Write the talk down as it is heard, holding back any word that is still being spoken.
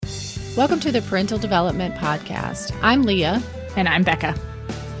Welcome to the Parental Development Podcast. I'm Leah. And I'm Becca.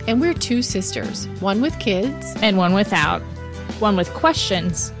 And we're two sisters, one with kids. And one without. One with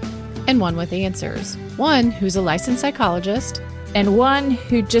questions. And one with answers. One who's a licensed psychologist. And one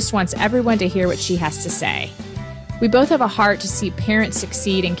who just wants everyone to hear what she has to say. We both have a heart to see parents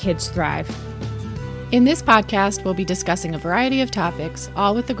succeed and kids thrive. In this podcast, we'll be discussing a variety of topics,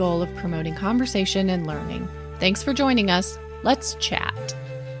 all with the goal of promoting conversation and learning. Thanks for joining us. Let's chat.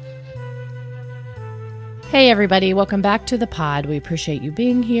 Hey everybody, welcome back to the pod. We appreciate you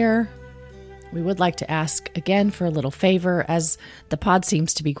being here. We would like to ask again for a little favor as the pod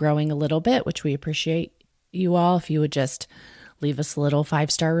seems to be growing a little bit, which we appreciate you all. If you would just leave us a little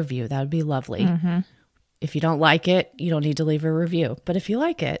 5-star review, that would be lovely. Mm-hmm. If you don't like it, you don't need to leave a review. But if you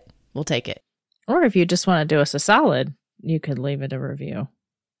like it, we'll take it. Or if you just want to do us a solid, you could leave it a review.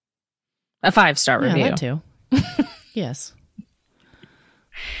 A 5-star review. That too. Yes.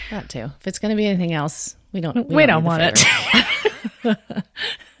 That too. If it's going to be anything else, we don't want it.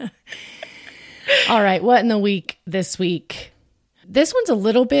 All right. What in the week this week? This one's a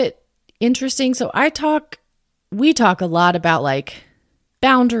little bit interesting. So we talk a lot about like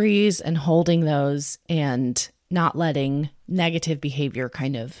boundaries and holding those and not letting negative behavior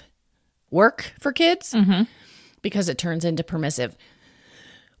kind of work for kids because it turns into permissive.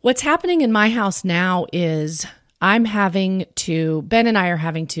 What's happening in my house now is Ben and I are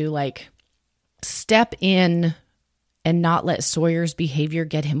having to like step in and not let Sawyer's behavior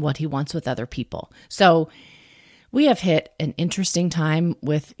get him what he wants with other people. So we have hit an interesting time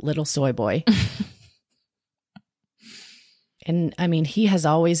with little Soy Boy. And I mean, he has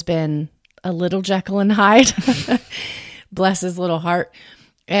always been a little Jekyll and Hyde. Bless his little heart.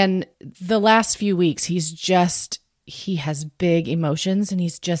 And the last few weeks, he has big emotions and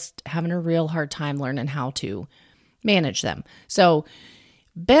he's just having a real hard time learning how to manage them. So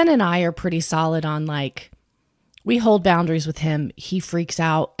Ben and I are pretty solid on like, we hold boundaries with him. He freaks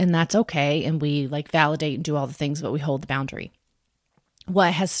out and that's okay. And we like validate and do all the things, but we hold the boundary.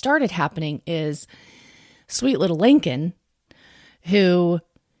 What has started happening is sweet little Lincoln, who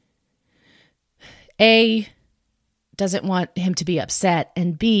A, doesn't want him to be upset,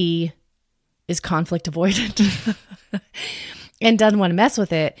 and B, is conflict avoidant and doesn't want to mess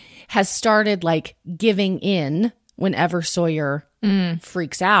with it, has started like giving in whenever Sawyer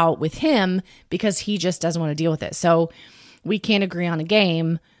freaks out with him because he just doesn't want to deal with it. So we can't agree on a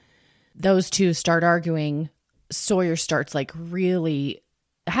game. Those two start arguing. Sawyer starts like really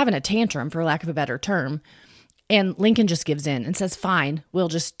having a tantrum, for lack of a better term. And Lincoln just gives in and says, fine,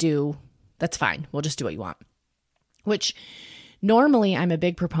 that's fine. We'll just do what you want. Which normally I'm a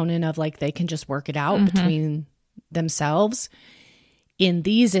big proponent of, like, they can just work it out between themselves. In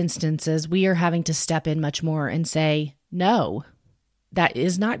these instances, we are having to step in much more and say, no, that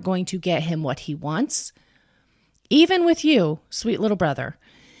is not going to get him what he wants, even with you, sweet little brother.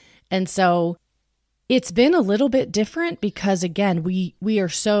 And so it's been a little bit different because, again, we are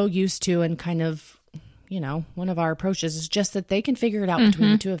so used to, and kind of, one of our approaches is just that they can figure it out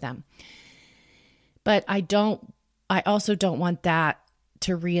between the two of them. But I also don't want that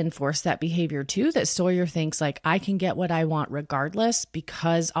to reinforce that behavior too, that Sawyer thinks like I can get what I want regardless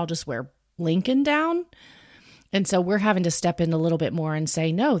because I'll just wear Lincoln down. And so we're having to step in a little bit more and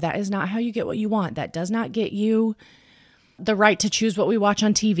say, no, that is not how you get what you want. That does not get you the right to choose what we watch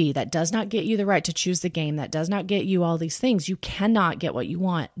on TV. That does not get you the right to choose the game. That does not get you all these things. You cannot get what you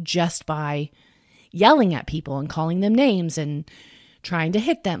want just by yelling at people and calling them names and trying to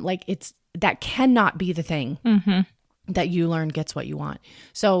hit them. Like that cannot be the thing that you learn gets what you want.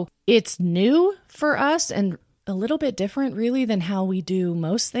 So it's new for us and a little bit different really than how we do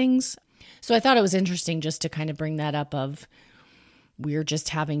most things. So I thought it was interesting just to kind of bring that up of we're just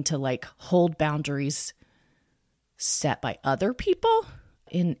having to like hold boundaries set by other people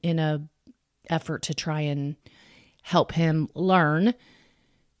in a effort to try and help him learn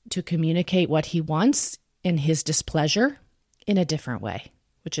to communicate what he wants and his displeasure in a different way,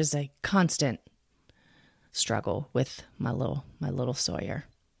 which is a constant struggle with my little Sawyer.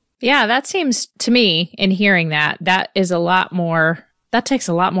 Yeah, that seems to me, in hearing that takes a lot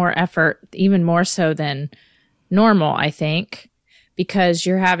more effort, even more so than normal, I think, because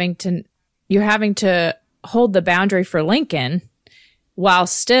you're having to hold the boundary for Lincoln while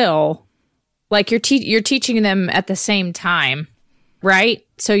still like you're teaching them at the same time, right?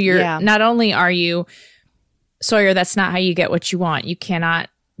 So not only are you Sawyer, that's not how you get what you want. You cannot,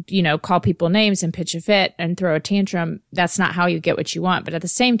 call people names and pitch a fit and throw a tantrum. That's not how you get what you want. But at the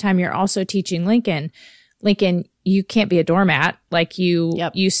same time, you're also teaching Lincoln, you can't be a doormat. Like you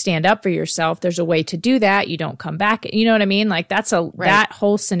stand up for yourself. There's a way to do that. You don't come back. You know what I mean? Like that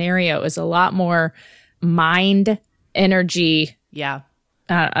whole scenario is a lot more mind energy. Yeah.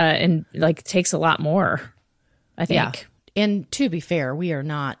 And like takes a lot more, I think. Yeah. And to be fair, we are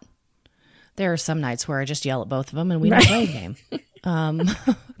not, there are some nights where I just yell at both of them and we don't play a game.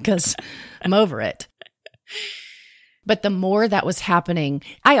 Because I'm over it. But the more that was happening,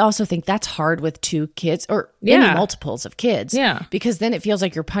 I also think that's hard with 2 kids or any multiples of kids. Yeah. Because then it feels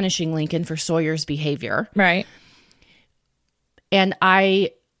like you're punishing Lincoln for Sawyer's behavior. Right. And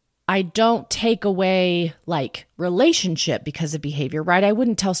I don't take away like relationship because of behavior, right? I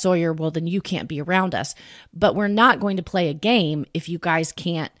wouldn't tell Sawyer, well, then you can't be around us. But we're not going to play a game if you guys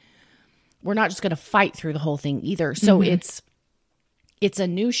can't. We're not just going to fight through the whole thing either. So it's a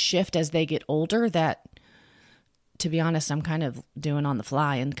new shift as they get older that, to be honest, I'm kind of doing on the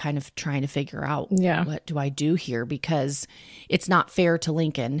fly and kind of trying to figure out what do I do here, because it's not fair to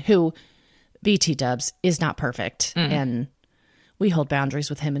Lincoln, who BT Dubs is not perfect. And we hold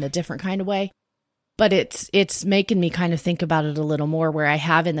boundaries with him in a different kind of way. But it's making me kind of think about it a little more, where I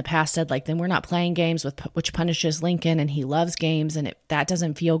have in the past said, like, then we're not playing games which punishes Lincoln, and he loves games, and that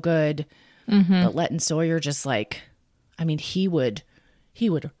doesn't feel good. But letting Sawyer just like, I mean, he would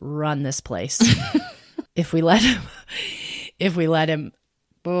run this place. If we let him,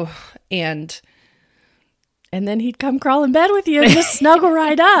 and then he'd come crawl in bed with you and just snuggle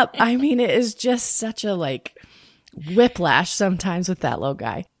right up. I mean, it is just such a like whiplash sometimes with that little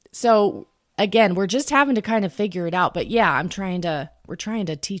guy. So again, we're just having to kind of figure it out. But yeah, we're trying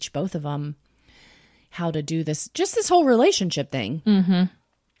to teach both of them how to do this whole relationship thing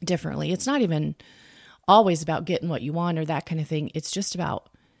differently. It's not even always about getting what you want or that kind of thing. It's just about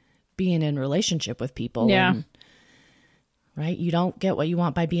being in relationship with people. Yeah. And, right. You don't get what you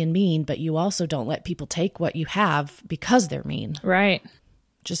want by being mean, but you also don't let people take what you have because they're mean. Right.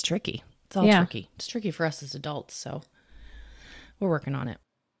 Just tricky. It's all tricky. It's tricky for us as adults. So we're working on it.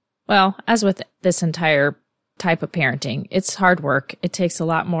 Well, as with this entire type of parenting, it's hard work. It takes a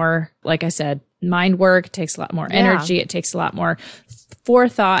lot more, like I said, mind work. It takes a lot more energy. It takes a lot more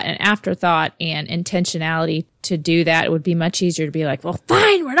forethought and afterthought and intentionality to do that. It would be much easier to be like, well,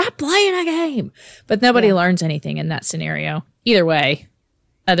 fine, we're not playing a game. But nobody learns anything in that scenario either way,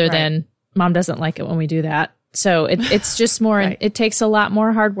 other than mom doesn't like it when we do that. So it's just more, it takes a lot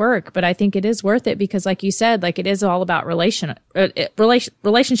more hard work, but I think it is worth it because, like you said, like it is all about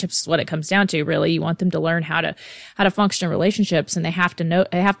relationships is what it comes down to. Really, you want them to learn how to function in relationships, and they have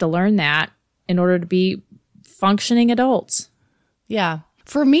to learn that in order to be functioning adults. Yeah.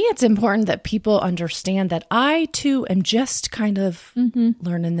 For me, it's important that people understand that I too am just kind of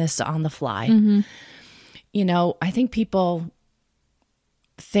learning this on the fly. You know, I think people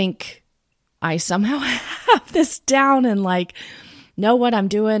think I somehow have this down and like know what I'm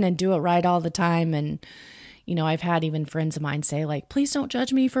doing and do it right all the time. And, you know, I've had even friends of mine say like, please don't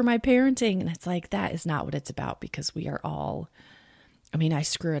judge me for my parenting. And it's like, that is not what it's about, because we are all, I mean, I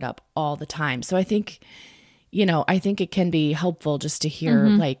screw it up all the time. So I think, you know, I think it can be helpful just to hear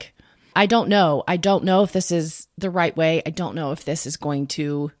like, I don't know if this is the right way. I don't know if this is going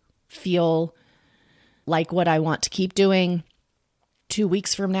to feel like what I want to keep doing 2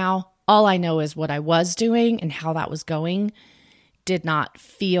 weeks from now. All I know is what I was doing and how that was going did not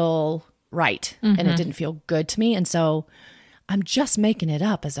feel right. And it didn't feel good to me. And so I'm just making it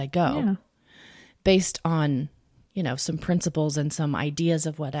up as I go based on, you know, some principles and some ideas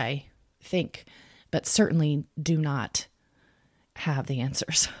of what I think, but certainly do not have the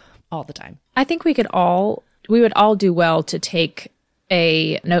answers all the time. I think we would all do well to take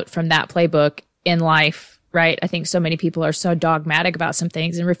a note from that playbook in life. Right. I think so many people are so dogmatic about some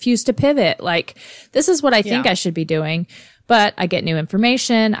things and refuse to pivot. Like, this is what I think I should be doing, but I get new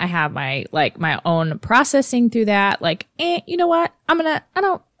information. I have my own processing through that. Like, you know what? I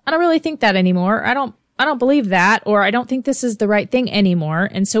don't really think that anymore. I don't believe that, or I don't think this is the right thing anymore.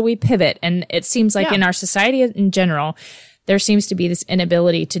 And so we pivot. And it seems like in our society in general, there seems to be this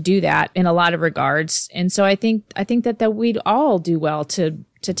inability to do that in a lot of regards. And so I think that we'd all do well to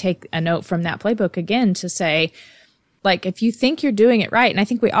take a note from that playbook again, to say, like, if you think you're doing it right, and I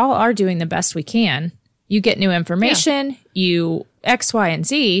think we all are doing the best we can, you get new information, you X, Y, and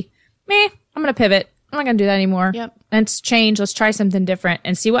Z, I'm going to pivot. I'm not going to do that anymore. Yep. Let's change. Let's try something different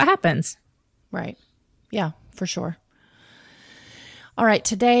and see what happens. Right. Yeah, for sure. All right.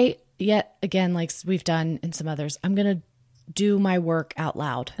 Today, yet again, like we've done in some others, I'm going to do my work out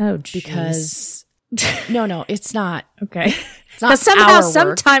loud. Oh, geez. Because no, it's not. Okay. It's not somehow,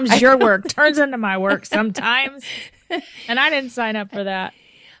 sometimes your work turns into my work sometimes. And I didn't sign up for that.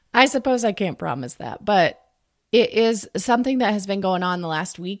 I suppose I can't promise that, but it is something that has been going on the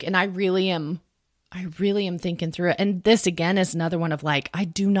last week, and I really am thinking through it. And this again is another one of like, I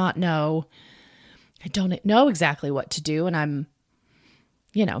don't know exactly what to do, and I'm,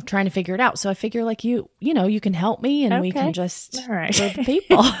 trying to figure it out. So I figure like you can help me, and we can just All right. for the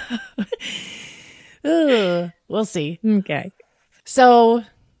people. We'll see. Okay. So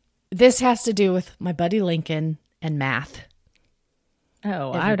this has to do with my buddy Lincoln and math.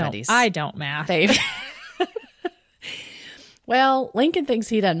 Oh, Everybody's I don't math. Well, Lincoln thinks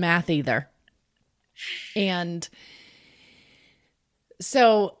he doesn't math either. And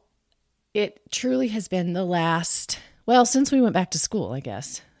so it truly has been since we went back to school, I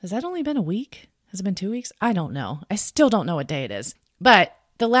guess. Has that only been a week? Has it been 2 weeks? I don't know. I still don't know what day it is. But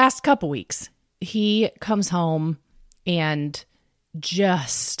the last couple weeks, he comes home and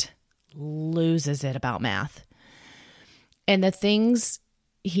just loses it about math. And the things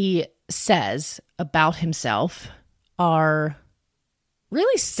he says about himself are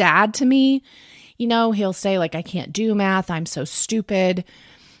really sad to me. He'll say like, I can't do math. I'm so stupid.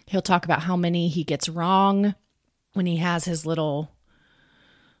 He'll talk about how many he gets wrong when he has his little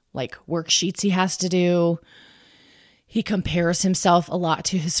like worksheets he has to do. He compares himself a lot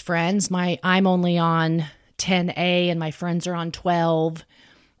to his friends. I'm only on 10A and my friends are on 12.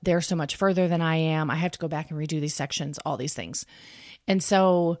 They're so much further than I am. I have to go back and redo these sections, all these things. And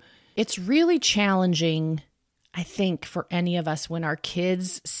so it's really challenging, I think, for any of us when our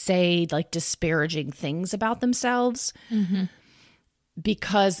kids say like disparaging things about themselves,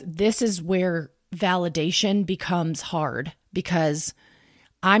 because this is where validation becomes hard, because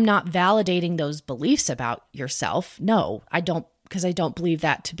I'm not validating those beliefs about yourself. No, I don't, because I don't believe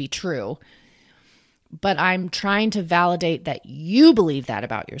that to be true. But I'm trying to validate that you believe that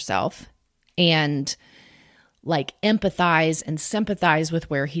about yourself and like empathize and sympathize with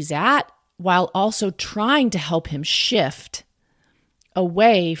where he's at, while also trying to help him shift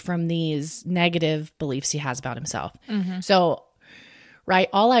away from these negative beliefs he has about himself. So, right,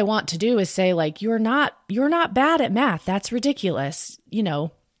 all I want to do is say like, you're not bad at math. That's ridiculous. I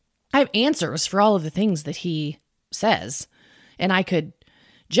have answers for all of the things that he says, and I could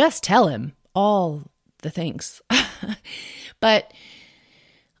just tell him all the things. But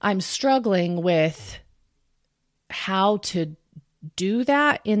I'm struggling with how to do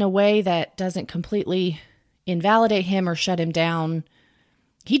that in a way that doesn't completely invalidate him or shut him down.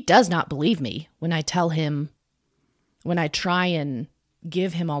 He does not believe me when I tell him, when I try and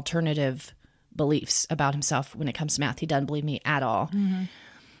give him alternative beliefs about himself when it comes to math. He doesn't believe me at all.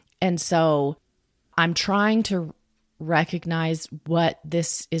 And so I'm trying to recognize what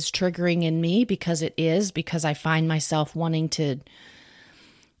this is triggering in me, because I find myself wanting to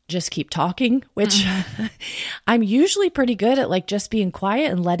just keep talking, which I'm usually pretty good at, like just being quiet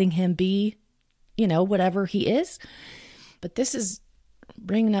and letting him be, whatever he is. But this is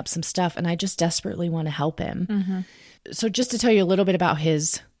bringing up some stuff, and I just desperately want to help him. So just to tell you a little bit about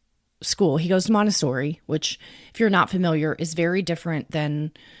his school, he goes to Montessori, which, if you're not familiar, is very different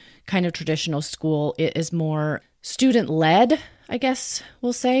than kind of traditional school. It is more student-led, I guess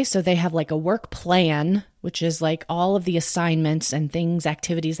we'll say. So they have like a work plan, which is like all of the assignments and things,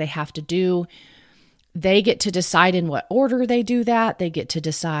 activities they have to do. They get to decide in what order they do that. They get to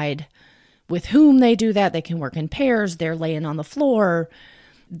decide with whom they do that. They can work in pairs. They're laying on the floor.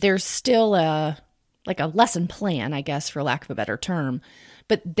 There's still a lesson plan, I guess, for lack of a better term.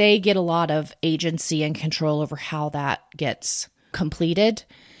 But they get a lot of agency and control over how that gets completed.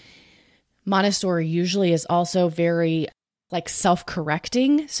 Montessori usually is also very like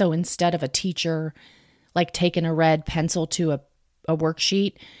self-correcting. So instead of a teacher like taking a red pencil to a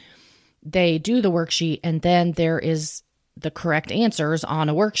worksheet, they do the worksheet, and then there is the correct answers on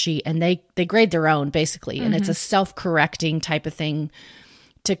a worksheet, and they grade their own basically. And it's a self-correcting type of thing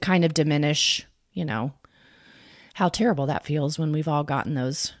to kind of diminish, how terrible that feels when we've all gotten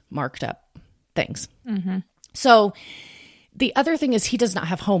those marked up things. So the other thing is he does not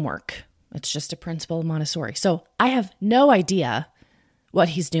have homework. It's just a principle of Montessori. So I have no idea what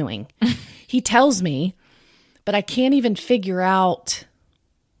he's doing. He tells me, but I can't even figure out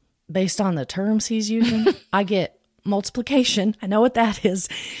based on the terms he's using. I get multiplication. I know what that is.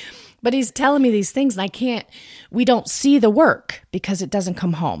 But he's telling me these things, and we don't see the work because it doesn't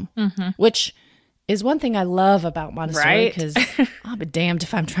come home, which is one thing I love about Montessori, because I'll be damned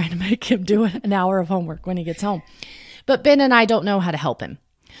if I'm trying to make him do an hour of homework when he gets home. But Ben and I don't know how to help him.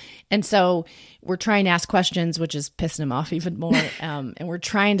 And so we're trying to ask questions, which is pissing him off even more. And we're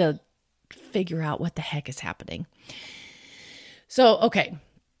trying to figure out what the heck is happening. So, okay.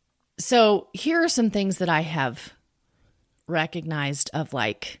 So here are some things that I have recognized of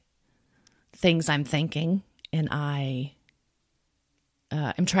like things I'm thinking. And I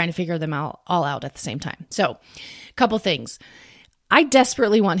am trying to figure them all out at the same time. So, a couple things. I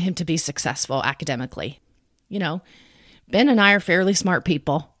desperately want him to be successful academically. You know, Ben and I are fairly smart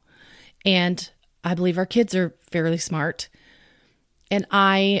people, and I believe our kids are fairly smart. And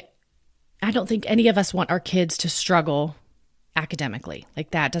I don't think any of us want our kids to struggle academically.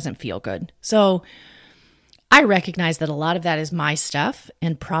 Like, that doesn't feel good. So I recognize that a lot of that is my stuff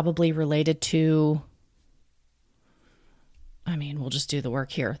and probably related to, we'll just do the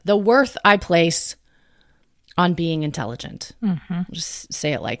work here. The worth I place on being intelligent. Mm-hmm. Just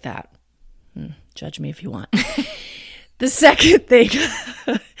say it like that. Judge me if you want. The second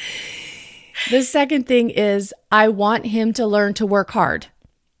thing is I want him to learn to work hard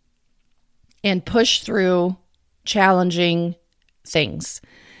and push through challenging things.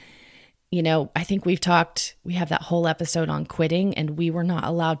 You know, I think we have that whole episode on quitting, and we were not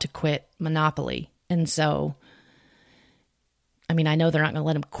allowed to quit Monopoly. And so, I know they're not going to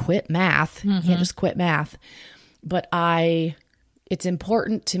let him quit math. Mm-hmm. He can't just quit math. But it's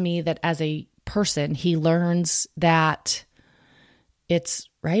important to me that as a person, he learns that it's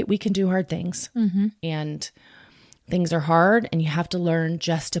right. We can do hard things, mm-hmm. and things are hard, and you have to learn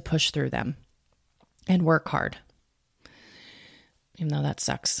just to push through them and work hard, even though that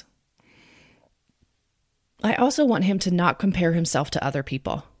sucks. I also want him to not compare himself to other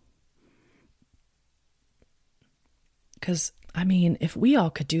people. Because, if we all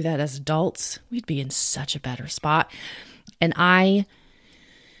could do that as adults, we'd be in such a better spot. And I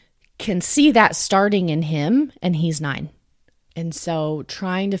can see that starting in him, and he's 9. And so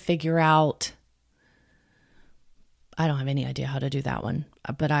trying to figure out, I don't have any idea how to do that one,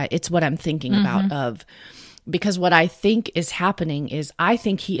 but it's what I'm thinking mm-hmm. about because what I think is happening is I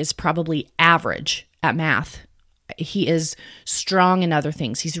think he is probably average at math. He is strong in other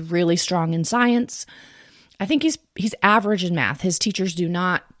things. He's really strong in science. I think he's average in math. His teachers do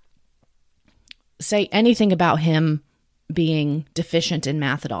not say anything about him being deficient in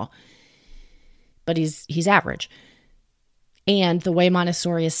math at all. But he's average. And the way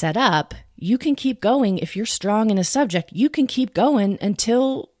Montessori is set up, you can keep going. If you're strong in a subject, you can keep going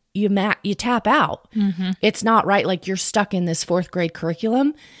until you tap out. Mm-hmm. It's not right like you're stuck in this 4th grade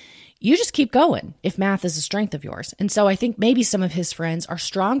curriculum. You just keep going if math is a strength of yours. And so I think maybe some of his friends are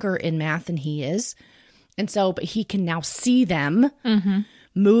stronger in math than he is. And so, but he can now see them mm-hmm.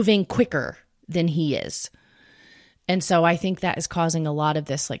 moving quicker than he is. And so I think that is causing a lot of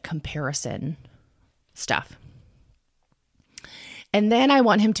this like comparison stuff. And then I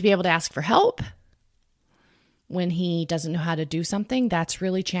want him to be able to ask for help when he doesn't know how to do something. That's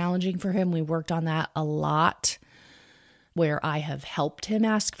really challenging for him. We worked on that a lot, where I have helped him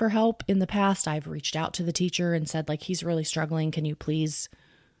ask for help in the past. I've reached out to the teacher and said, like, he's really struggling. Can you please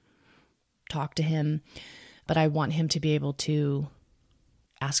talk to him? But I want him to be able to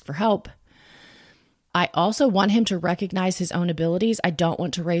ask for help. I also want him to recognize his own abilities. I don't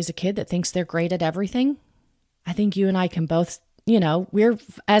want to raise a kid that thinks they're great at everything. I think you and I can both, we're,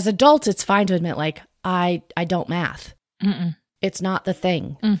 as adults, it's fine to admit, like, I don't math. Mm-mm. It's not the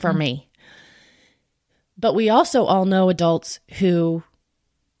thing mm-hmm. for me. But we also all know adults who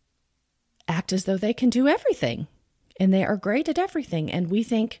act as though they can do everything and they are great at everything. And we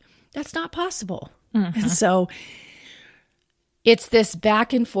think that's not possible. Mm-hmm. And so it's this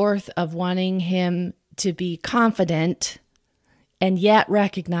back and forth of wanting him to be confident and yet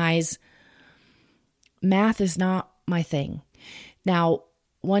recognize math is not my thing. Now,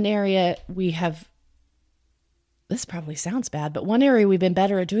 one area this probably sounds bad, but one area we've been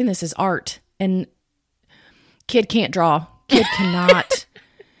better at doing this is art. And kid can't draw. Kid cannot.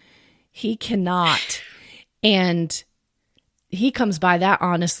 He cannot. And he comes by that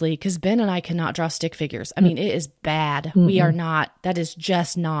honestly, because Ben and I cannot draw stick figures. It is bad. Mm-hmm. We are not. That is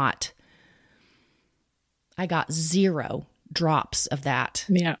just not. I got 0 drops of that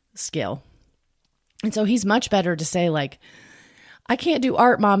skill. And so he's much better to say, like, I can't do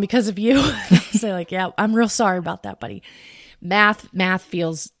art, Mom, because of you. Say, like, yeah, I'm real sorry about that, buddy. Math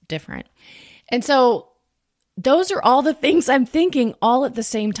feels different. And so those are all the things I'm thinking all at the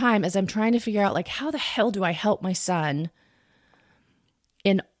same time as I'm trying to figure out, like, how the hell do I help my son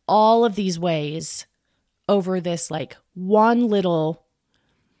in all of these ways over this, like, one little,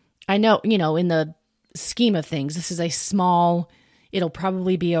 I know, in the scheme of things, this is a small, it'll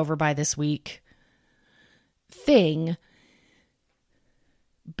probably be over by this week thing,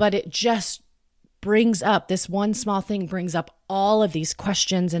 but it just brings up, this one small thing brings up all of these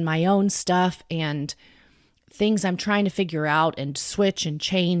questions in my own stuff and things I'm trying to figure out and switch and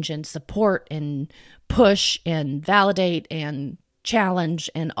change and support and push and validate and challenge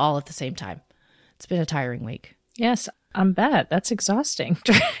and all at the same time. It's been a tiring week. Yes, I'm bet. That's exhausting.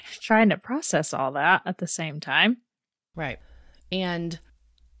 Trying to process all that at the same time. Right. And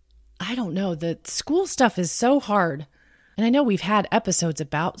I don't know, the school stuff is so hard. And I know we've had episodes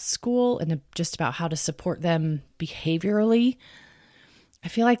about school and just about how to support them behaviorally. I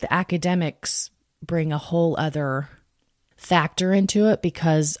feel like the academics bring a whole other factor into it,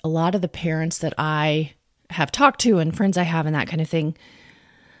 because a lot of the parents that I have talked to and friends I have and that kind of thing,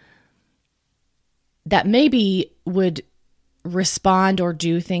 that maybe would respond or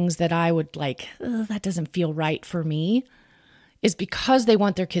do things that I would like, that doesn't feel right for me, is because they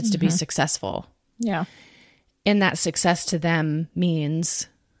want their kids to be successful. Yeah. And that success to them means,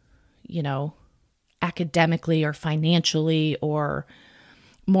 academically or financially or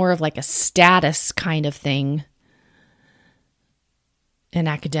more of like a status kind of thing. And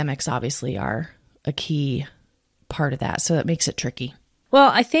academics obviously are a key part of that. So that makes it tricky. Well,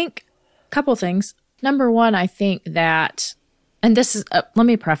 I think a couple things. Number one, I think that, and this is, let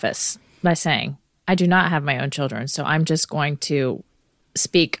me preface by saying, I do not have my own children. So I'm just going to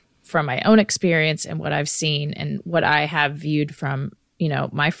speak from my own experience and what I've seen and what I have viewed from,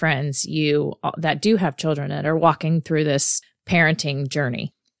 my friends, that do have children that are walking through this parenting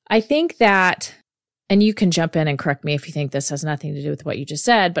journey. I think that, and you can jump in and correct me if you think this has nothing to do with what you just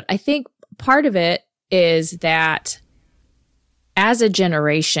said, but I think part of it is that as a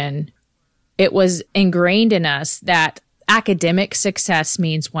generation, it was ingrained in us that academic success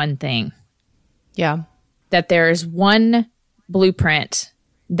means one thing. Yeah. That there is one blueprint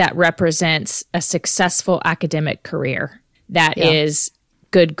that represents a successful academic career. That is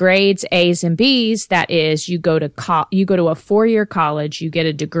good grades, A's and B's. That is, you go to a 4-year college, you get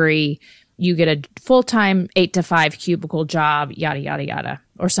a degree, you get a full-time 8 to 5 cubicle job, yada, yada, yada,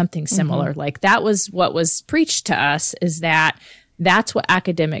 or something similar. Like that was what was preached to us, is that that's what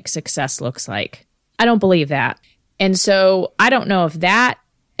academic success looks like. I don't believe that. And so I don't know if that,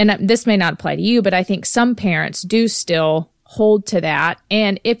 and this may not apply to you, but I think some parents do still hold to that.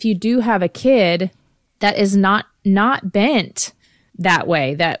 And if you do have a kid that is not bent that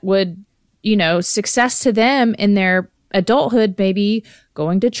way, that would, success to them in their adulthood, maybe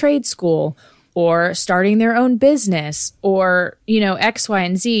going to trade school or starting their own business or, X, Y,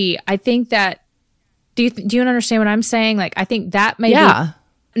 and Z. I think that, do you understand what I'm saying? Like, I think that may be,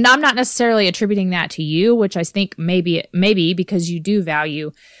 and I'm not necessarily attributing that to you, which I think maybe because you do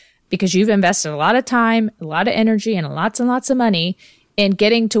value, because you've invested a lot of time, a lot of energy, and lots of money in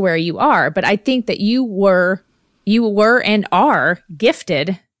getting to where you are. But I think that you were and are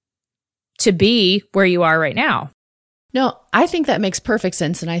gifted to be where you are right now. No, I think that makes perfect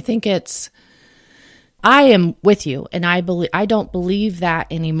sense. And I think I am with you. And I don't believe that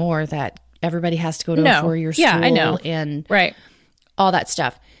anymore, that everybody has to go to a 4-year school. Yeah, I know. And right. all that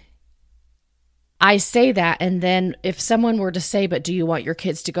stuff. I say that, and then if someone were to say, but do you want your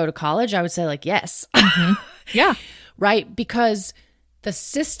kids to go to college? I would say like, yes. Yeah. Right? Because the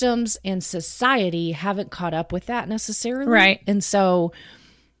systems and society haven't caught up with that necessarily. Right. And so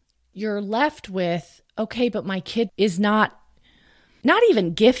you're left with, okay, but my kid is not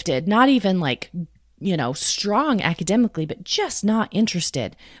even gifted, not even like, strong academically, but just not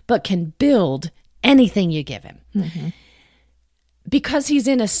interested, but can build anything you give him. Mm-hmm. Because he's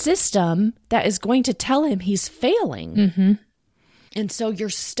in a system that is going to tell him he's failing. Mm-hmm. And so you're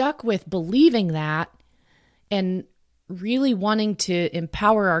stuck with believing that and really wanting to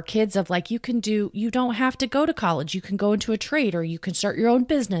empower our kids of like, you don't have to go to college. You can go into a trade, or you can start your own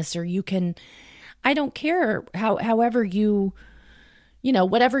business, or you can, I don't care however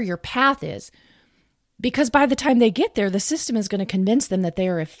whatever your path is. Because by the time they get there, the system is going to convince them that they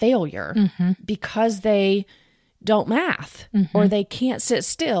are a failure because they don't math or they can't sit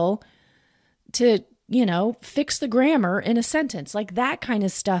still to, fix the grammar in a sentence. Like that kind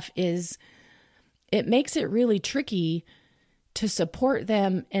of stuff it makes it really tricky to support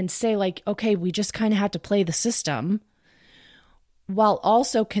them and say like, okay, we just kind of have to play the system, while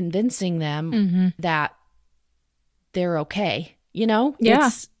also convincing them that they're okay. Yeah.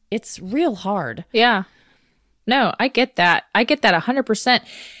 It's real hard. Yeah. No, I get that. I get that 100%.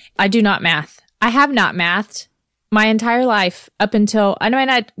 I do not math. I have not mathed my entire life up until,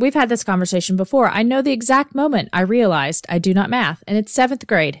 we've had this conversation before. I know the exact moment I realized I do not math, and it's 7th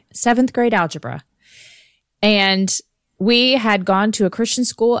grade algebra. And we had gone to a Christian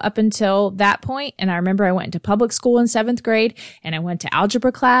school up until that point. And I remember I went into public school in 7th grade, and I went to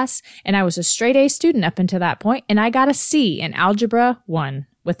algebra class, and I was a straight A student up until that point. And I got a C in algebra 1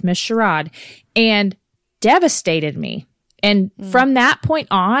 with Miss Sherrod, and devastated me. And from that point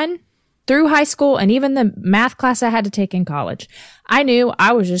on, through high school and even the math class I had to take in college, I knew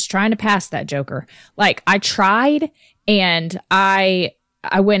I was just trying to pass that joker. Like I tried and I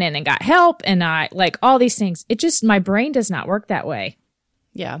went in and got help and I like all these things. It just, my brain does not work that way.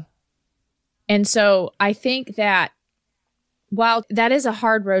 Yeah. And so I think that while that is a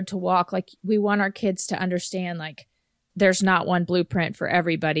hard road to walk, like we want our kids to understand, like there's not one blueprint for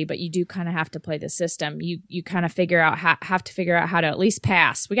everybody, but you do kind of have to play the system. You kind of have to figure out how to at least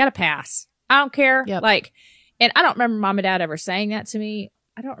pass. We got to pass. I don't care. Yep. Like, and I don't remember mom and dad ever saying that to me.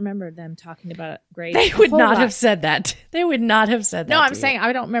 I don't remember them talking about grades. They would not have said that. They would not have said that. No, I'm saying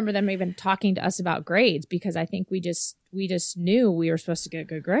I don't remember them even talking to us about grades because I think we just knew we were supposed to get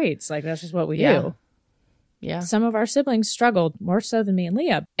good grades. Like that's just what we do. Yeah. Some of our siblings struggled more so than me and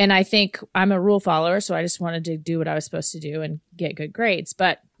Leah. And I think I'm a rule follower, so I just wanted to do what I was supposed to do and get good grades.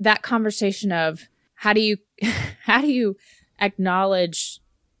 But that conversation of how do you acknowledge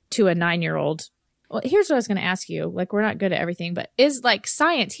to a 9-year-old, well, here's what I was going to ask you. Like, we're not good at everything, but is like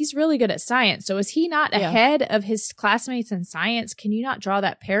science, he's really good at science. So is he not ahead of his classmates in science? Can you not draw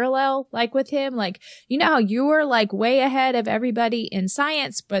that parallel like with him? Like, you know how you were like way ahead of everybody in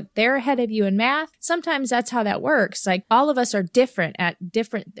science, but they're ahead of you in math? Sometimes that's how that works. Like all of us are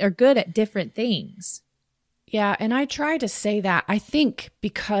are good at different things. Yeah. And I try to say that, I think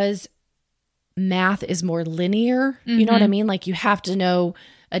because math is more linear, you know what I mean? Like you have to know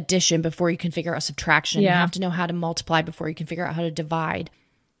addition before you can figure out subtraction. Yeah. You have to know how to multiply before you can figure out how to divide.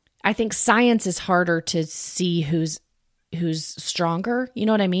 I think science is harder to see who's stronger. You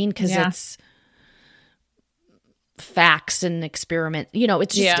know what I mean? Because it's facts and experiment. You know,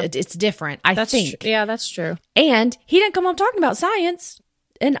 it's just it's different. I think. That's true. And he didn't come home talking about science.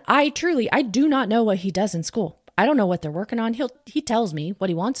 And I do not know what he does in school. I don't know what they're working on. He tells me what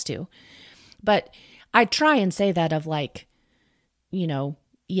he wants to. But I try and say that of like, you know,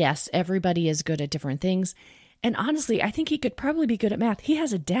 yes, everybody is good at different things. And honestly, I think he could probably be good at math. He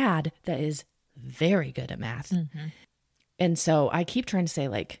has a dad that is very good at math. Mm-hmm. And so I keep trying to say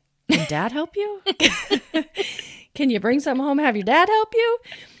like, can dad help you? Can you bring something home, have your dad help you?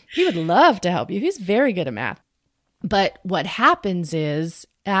 He would love to help you. He's very good at math. But what happens is,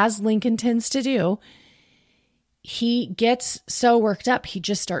 as Lincoln tends to do, he gets so worked up, he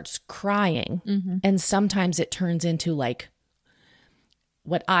just starts crying. Mm-hmm. And sometimes it turns into like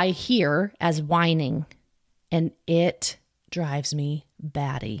what I hear as whining. And it drives me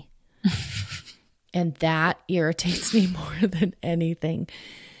batty. And that irritates me more than anything.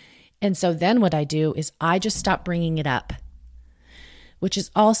 And so then what I do is I just stop bringing it up, which is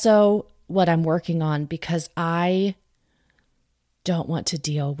also what I'm working on because I don't want to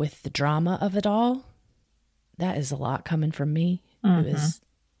deal with the drama of it all. That is a lot coming from me. Mm-hmm. It is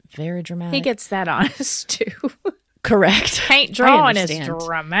very dramatic. He gets that honest too. Correct. Paint drawing is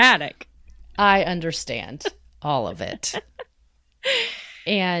dramatic. I understand all of it.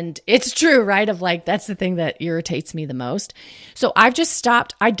 And it's true, right? Of like, that's the thing that irritates me the most. So I've just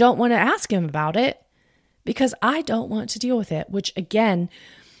stopped. I don't want to ask him about it because I don't want to deal with it, which again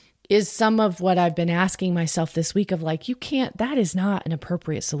is some of what I've been asking myself this week of like, that is not an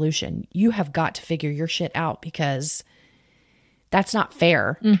appropriate solution. You have got to figure your shit out because that's not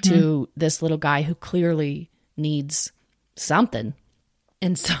fair to this little guy who clearly needs something.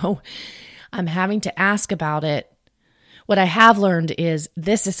 And so I'm having to ask about it. What I have learned is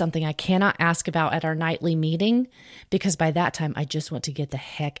this is something I cannot ask about at our nightly meeting because by that time I just want to get the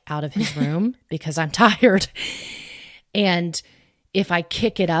heck out of his room because I'm tired. And if I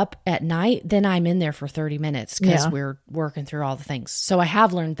kick it up at night, then I'm in there for 30 minutes because we're working through all the things. So I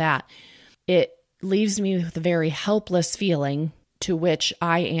have learned that. It leaves me with a very helpless feeling to which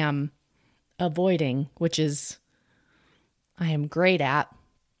I am avoiding, which is I am great at.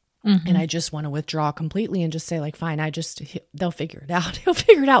 Mm-hmm. And I just want to withdraw completely and just say like, fine, they'll figure it out. He'll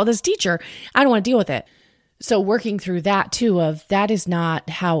figure it out with his teacher. I don't want to deal with it. So working through that too of that's not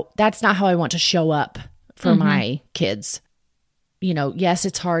how I want to show up for my kids. You know, yes,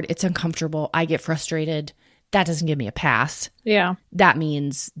 it's hard. It's uncomfortable. I get frustrated. That doesn't give me a pass. Yeah. That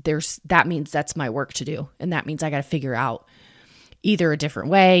means that's my work to do. And that means I got to figure out either a different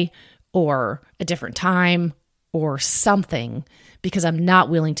way or a different time or something because I'm not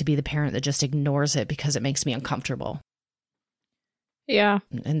willing to be the parent that just ignores it because it makes me uncomfortable. Yeah.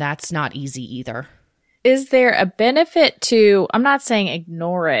 And that's not easy either. Is there a benefit to, I'm not saying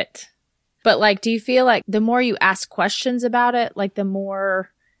ignore it, but like, do you feel like the more you ask questions about it, like the more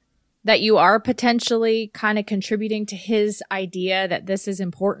that you are potentially kind of contributing to his idea that this is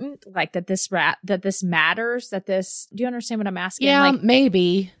important, like that this matters, do you understand what I'm asking? Yeah, like,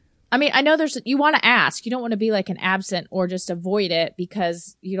 maybe. I mean, I know you want to ask. You don't want to be like an absent or just avoid it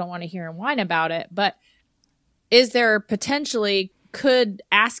because you don't want to hear him whine about it. But is there potentially, could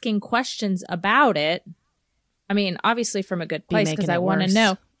asking questions about it, I mean, obviously from a good place because I want to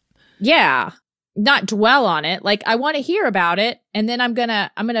know. Yeah. Not dwell on it. Like, I want to hear about it, and then I'm gonna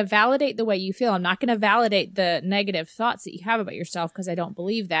validate the way you feel. I'm not gonna validate the negative thoughts that you have about yourself because I don't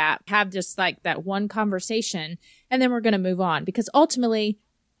believe that. Have just like that one conversation, and then we're gonna move on because ultimately,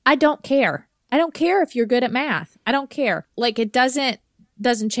 I don't care. I don't care if you're good at math. I don't care. Like, it doesn't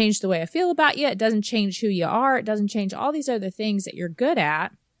change the way I feel about you. It doesn't change who you are. It doesn't change all these other things that you're good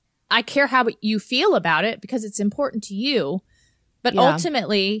at. I care how you feel about it because it's important to you. But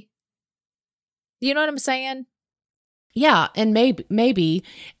ultimately, you know what I'm saying? Yeah. And maybe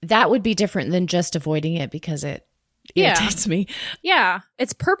that would be different than just avoiding it because it irritates me. Yeah.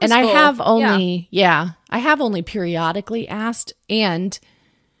 It's purposeful. And I have only periodically asked, and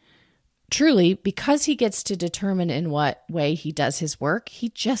truly, because he gets to determine in what way he does his work, he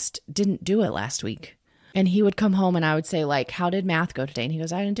just didn't do it last week. And he would come home and I would say, like, how did math go today? And he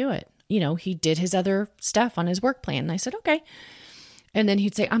goes, I didn't do it. You know, he did his other stuff on his work plan. And I said, okay. And then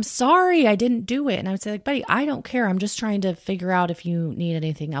he'd say, I'm sorry, I didn't do it. And I would say, like, buddy, I don't care. I'm just trying to figure out if you need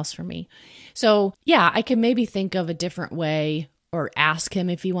anything else from me. So yeah, I can maybe think of a different way, or ask him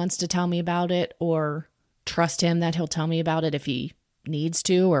if he wants to tell me about it, or trust him that he'll tell me about it if he needs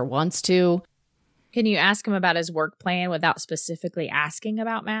to or wants to. Can you ask him about his work plan without specifically asking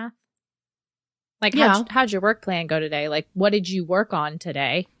about math? Like, how'd your work plan go today? Like, what did you work on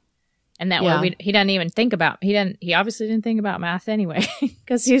today? And that way he doesn't even think about, he obviously didn't think about math anyway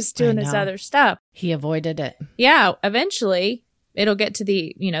because he was doing his other stuff. He avoided it. Yeah. Eventually it'll get to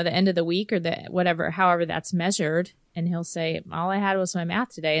the end of the week or however that's measured. And he'll say, all I had was my math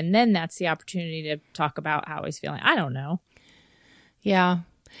today. And then that's the opportunity to talk about how he's feeling. I don't know. Yeah.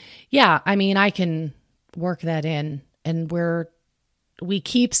 Yeah. I mean, I can work that in, and we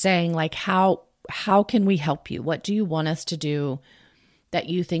keep saying, like, how can we help you? What do you want us to do that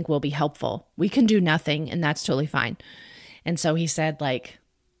you think will be helpful? We can do nothing, and that's totally fine. And so he said, like,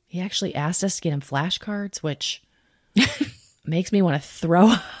 he actually asked us to get him flashcards, which makes me want to throw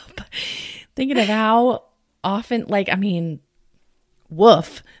up thinking of how often, like, I mean,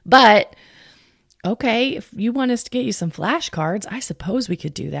 woof. But okay, if you want us to get you some flashcards, I suppose we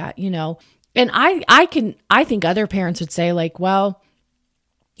could do that, you know. And I think other parents would say, like, well,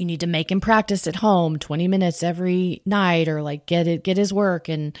 you need to make him practice at home 20 minutes every night, or like get his work.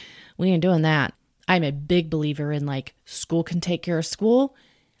 And we ain't doing that. I'm a big believer in, like, school can take care of school.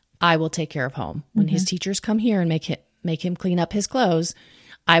 I will take care of home. When his teachers come here and make him clean up his clothes,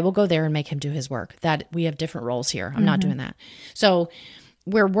 I will go there and make him do his work. That we have different roles here. I'm not doing that. So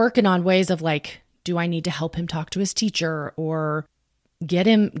we're working on ways of, like, do I need to help him talk to his teacher or get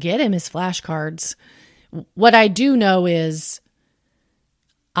him his flashcards? What I do know is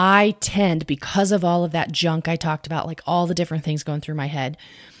I tend, because of all of that junk I talked about, like all the different things going through my head,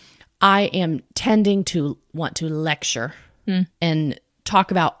 I am tending to want to lecture and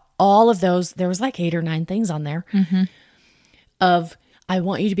talk about all of those. There was like 8 or 9 things on there of, I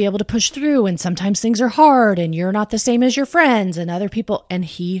want you to be able to push through, and sometimes things are hard and you're not the same as your friends and other people. And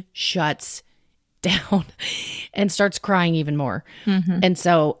he shuts down and starts crying even more. And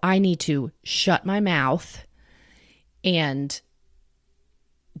so I need to shut my mouth and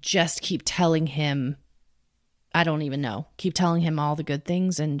just keep telling him, I don't even know, keep telling him all the good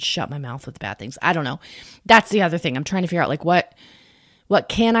things and shut my mouth with the bad things. I don't know. That's the other thing. I'm trying to figure out, like, what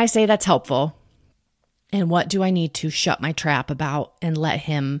can I say that's helpful? And what do I need to shut my trap about and let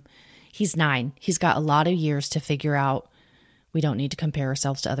him, he's 9. He's got a lot of years to figure out we don't need to compare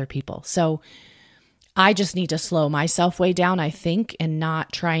ourselves to other people. So I just need to slow myself way down, I think, and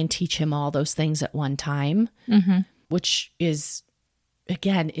not try and teach him all those things at one time, which is,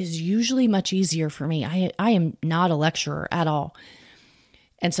 again, is usually much easier for me. I am not a lecturer at all.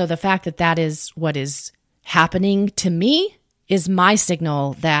 And so the fact that that is what is happening to me is my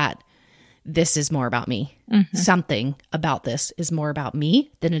signal that this is more about me. Something about this is more about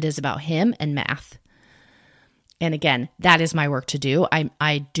me than it is about him and math. And again, that is my work to do.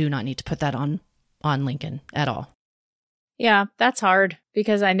 I do not need to put that on Lincoln at all. Yeah, that's hard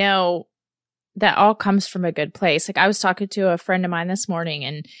because I know that all comes from a good place. Like, I was talking to a friend of mine this morning,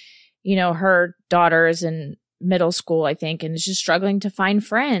 and, you know, her daughter is in middle school, I think, and is just struggling to find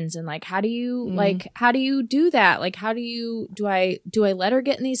friends. And like, how do you do that? Like, do I let her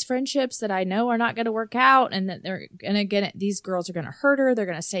get in these friendships that I know are not going to work out, and that they're going to get, these girls are going to hurt her, they're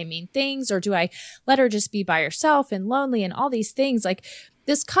going to say mean things, or do I let her just be by herself and lonely and all these things? Like,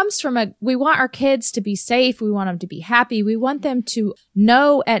 this comes from we want our kids to be safe. We want them to be happy. We want them to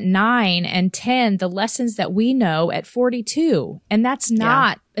know at 9 and 10 the lessons that we know at 42. And that's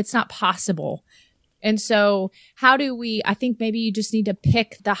it's not possible. And so how do we, I think maybe you just need to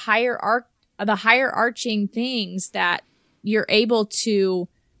pick the hierarching things that you're able to,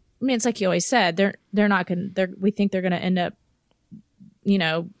 I mean, it's like you always said, we think they're going to end up,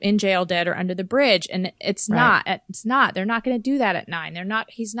 in jail, dead, or under the bridge. And it's not, they're not going to do that at 9.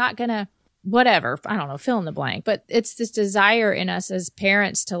 He's not going to, whatever, I don't know, fill in the blank, but it's this desire in us as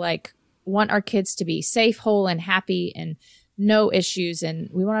parents to like want our kids to be safe, whole, and happy, and no issues. And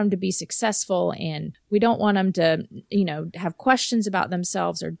we want them to be successful, and we don't want them to, have questions about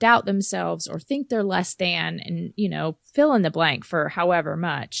themselves or doubt themselves or think they're less than, and, fill in the blank for however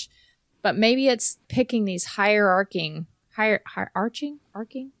much. But maybe it's picking these arcing? I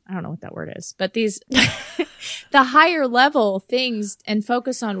don't know what that word is, but these, the higher level things, and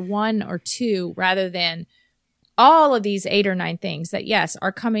focus on 1 or 2 rather than all of these 8 or 9 things that, yes,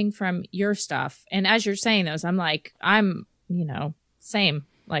 are coming from your stuff. And as you're saying those, I'm same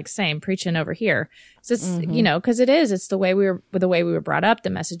preaching over here. So it's, cause it's the way we were brought up, the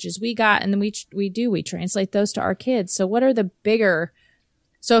messages we got, and then we translate those to our kids. So what are the bigger,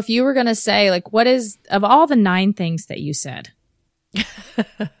 so if you were going to say, like, what is, of all the 9 things that you said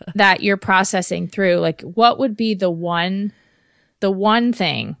that you're processing through, like, what would be the one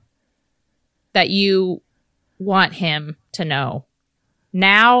thing that you want him to know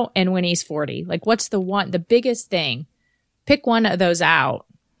now and when he's 40? Like, what's the biggest thing? Pick one of those out.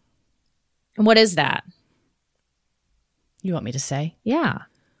 And what is that? You want me to say? Yeah.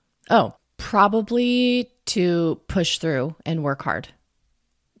 Oh, probably to push through and work hard.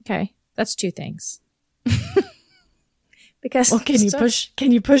 Okay, that's 2 things. Because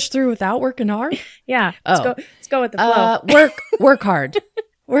can you push through without working hard? Yeah. Let's go with the flow. Work hard.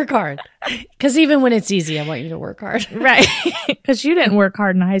 Work hard. Because even when it's easy, I want you to work hard. Right. Because you didn't work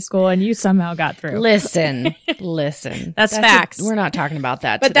hard in high school and you somehow got through. Listen. That's facts. We're not talking about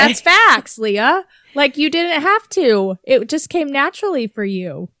that But today. that's facts, Leah. Like, you didn't have to. It just came naturally for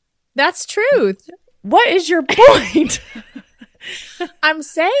you. That's truth. What is your point? I'm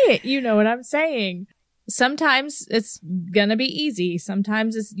saying, you know what I'm saying. Sometimes it's gonna be easy.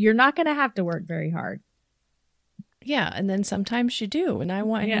 Sometimes you're not gonna have to work very hard. Yeah, and then sometimes you do, and I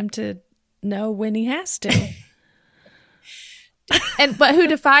want him to know when he has to. But who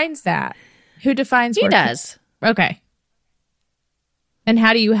defines that? Who defines? He does. Okay. And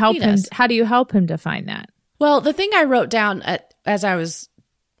how do you help him? How do you help him define that? Well, the thing I wrote down as I was,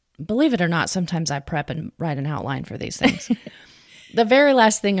 believe it or not, sometimes I prep and write an outline for these things. The very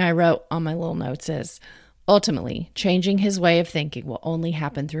last thing I wrote on my little notes is, ultimately, changing his way of thinking will only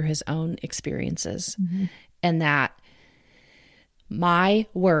happen through his own experiences. Mm-hmm. And that my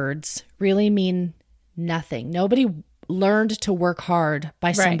words really mean nothing. Nobody learned to work hard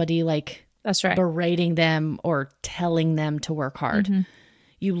by somebody like that's right. berating them or telling them to work hard. Mm-hmm.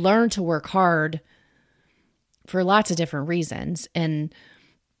 You learn to work hard for lots of different reasons. And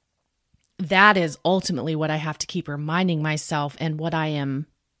that is ultimately what I have to keep reminding myself, and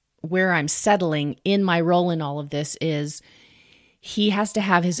where I'm settling in my role in all of this is he has to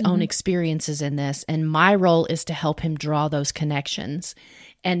have his own experiences in this. And my role is to help him draw those connections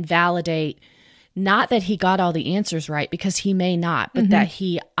and validate, not that he got all the answers right, because he may not, but that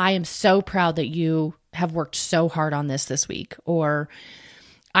I am so proud that you have worked so hard on this week, or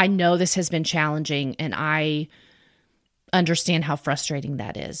I know this has been challenging and I understand how frustrating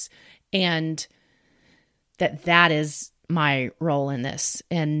that is. And that is my role in this,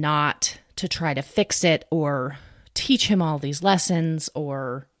 and not to try to fix it or teach him all these lessons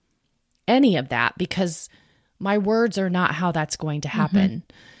or any of that, because my words are not how that's going to happen.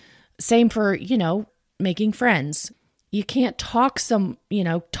 Same for, making friends. You can't talk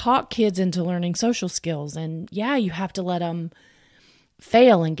kids into learning social skills. And you have to let them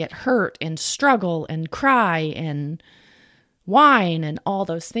fail and get hurt and struggle and cry and whine and all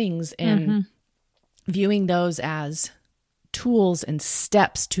those things, and viewing those as tools and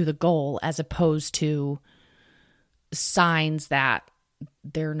steps to the goal, as opposed to signs that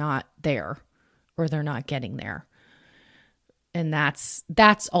they're not there or they're not getting there. And that's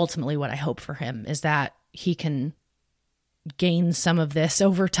ultimately what I hope for him, is that he can gain some of this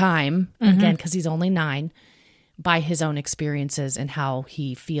over time, again, because he's only 9, by his own experiences and how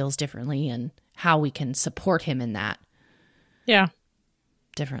he feels differently and how we can support him in that Yeah.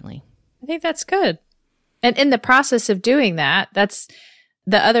 differently. I think that's good. And in the process of doing that, that's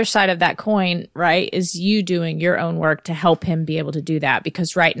the other side of that coin, right? Is you doing your own work to help him be able to do that.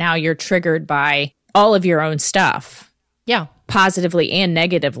 Because right now you're triggered by all of your own stuff. Yeah. Positively and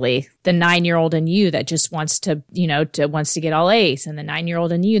negatively. The 9-year-old in you that just wants to, wants to get all A's, and the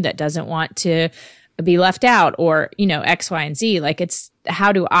 9-year-old in you that doesn't want to be left out, or, X, Y, and Z. Like, it's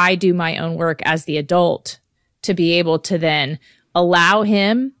how do I do my own work as the adult to be able to then allow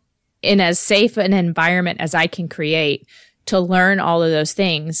him in as safe an environment as I can create to learn all of those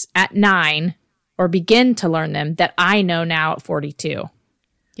things at 9, or begin to learn them that I know now at 42.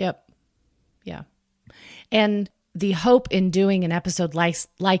 Yep. Yeah. And the hope in doing an episode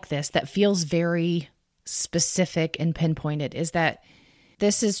like this that feels very specific and pinpointed is that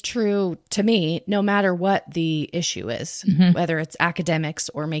this is true to me, no matter what the issue is, whether it's academics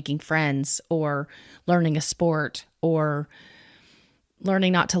or making friends or learning a sport or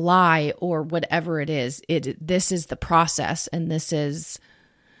learning not to lie or whatever it is. This is the process, and this is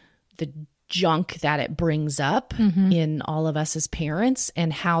the junk that it brings up in all of us as parents,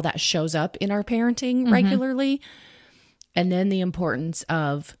 and how that shows up in our parenting regularly. And then the importance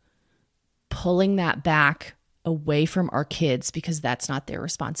of pulling that back away from our kids, because that's not their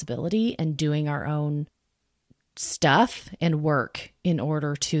responsibility, and doing our own stuff and work in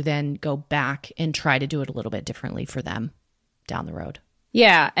order to then go back and try to do it a little bit differently for them down the road.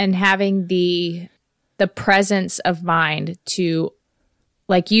 Yeah. And having the presence of mind to,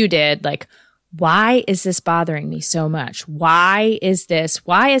 like you did, like, why is this bothering me so much? Why is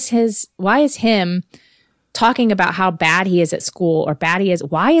is him talking about how bad he is at school or bad he is?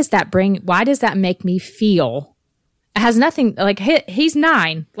 Why does that make me feel? It has nothing, like, he's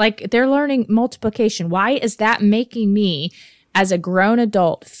 9, like, they're learning multiplication. Why is that making me as a grown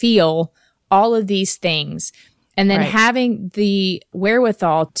adult feel all of these things? And then having the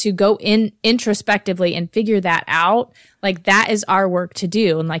wherewithal to go in introspectively and figure that out, like, that is our work to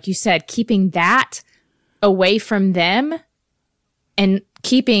do. And like you said, keeping that away from them and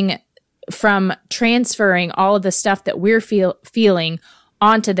keeping from transferring all of the stuff that we're feeling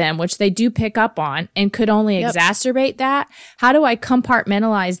onto them, which they do pick up on and could only exacerbate that. How do I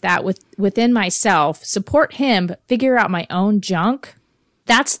compartmentalize that within myself, support him, but figure out my own junk?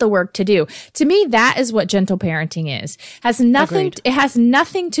 That's the work to do. To me, that is what gentle parenting is. It has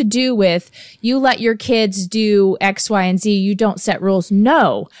nothing to do with you let your kids do X, Y, and Z. You don't set rules.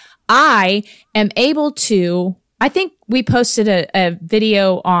 No, I am able to. I think we posted a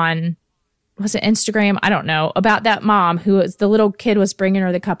video on, was it Instagram? I don't know, about that mom the little kid was bringing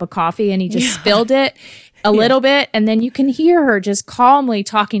her the cup of coffee, and he just spilled it a little bit. And then you can hear her just calmly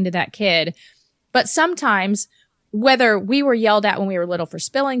talking to that kid. But sometimes, whether we were yelled at when we were little for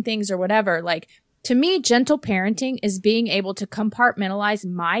spilling things or whatever, like, to me, gentle parenting is being able to compartmentalize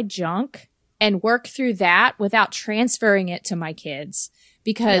my junk and work through that without transferring it to my kids,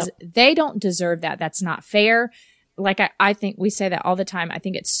 because they don't deserve that. That's not fair. Like, I think we say that all the time. I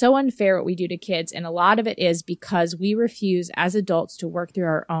think it's so unfair what we do to kids. And a lot of it is because we refuse as adults to work through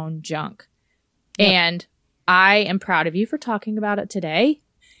our own junk. Yep. And I am proud of you for talking about it today.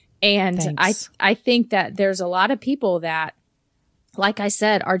 And I think that there's a lot of people that, like I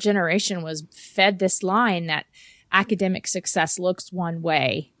said, our generation was fed this line that academic success looks one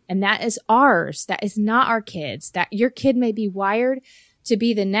way, and that is ours. That is not our kids. That your kid may be wired to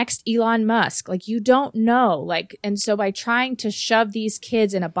be the next Elon Musk. Like, you don't know. Like, and so by trying to shove these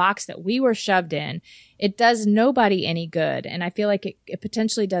kids in a box that we were shoved in, it does nobody any good. And I feel like it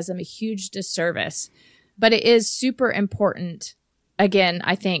potentially does them a huge disservice. But it is super important, again,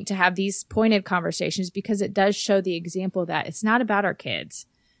 I think, to have these pointed conversations, because it does show the example that it's not about our kids.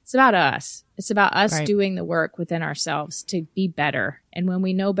 It's about us. It's about us doing the work within ourselves to be better. And when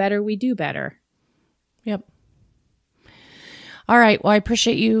we know better, we do better. Yep. All right. Well, I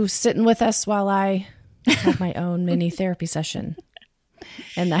appreciate you sitting with us while I have my own mini therapy session.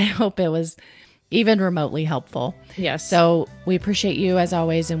 And I hope it was even remotely helpful. Yes. So we appreciate you as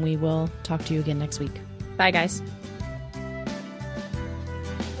always, and we will talk to you again next week. Bye, guys.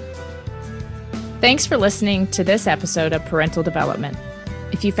 Thanks for listening to this episode of Parental Development.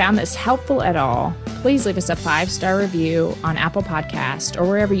 If you found this helpful at all, please leave us a 5-star review on Apple Podcast or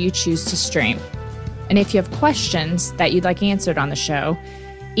wherever you choose to stream. And if you have questions that you'd like answered on the show,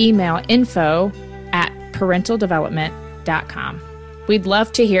 email info@parentaldevelopment.com. We'd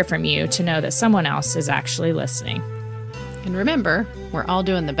love to hear from you to know that someone else is actually listening. And remember, we're all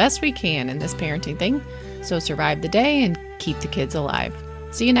doing the best we can in this parenting thing, so survive the day and keep the kids alive.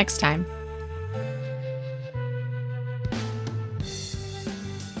 See you next time.